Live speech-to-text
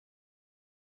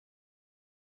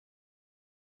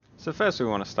So first we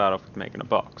want to start off with making a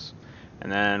box.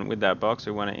 And then with that box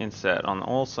we want to inset on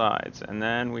all sides, and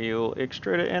then we'll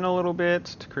extrude it in a little bit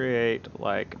to create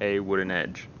like a wooden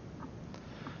edge.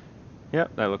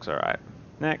 Yep, that looks alright.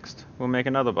 Next, we'll make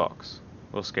another box.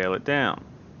 We'll scale it down.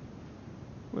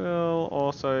 We'll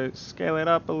also scale it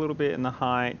up a little bit in the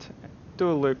height, do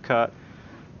a loop cut,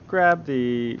 grab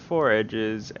the four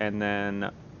edges and then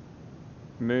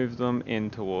move them in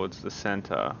towards the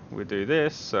center. We do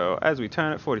this so as we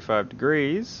turn it 45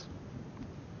 degrees,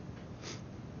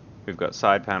 we've got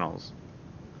side panels.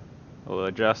 We'll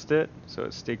adjust it so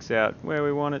it sticks out where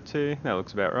we want it to. That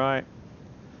looks about right.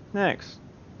 Next,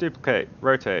 duplicate,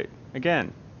 rotate.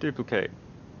 Again, duplicate,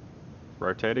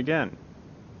 rotate again.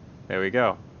 There we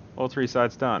go. All three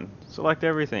sides done. Select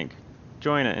everything.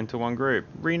 Join it into one group.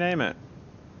 Rename it.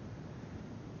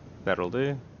 That'll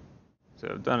do. So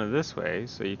I've done it this way,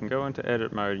 so you can go into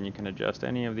edit mode and you can adjust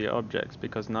any of the objects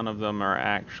because none of them are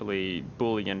actually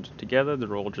booleaned together,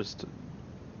 they're all just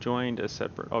joined as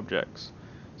separate objects.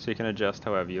 So you can adjust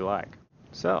however you like.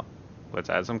 So,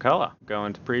 let's add some color. Go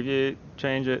into preview,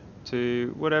 change it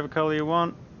to whatever color you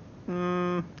want.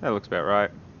 That looks about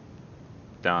right.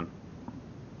 Done.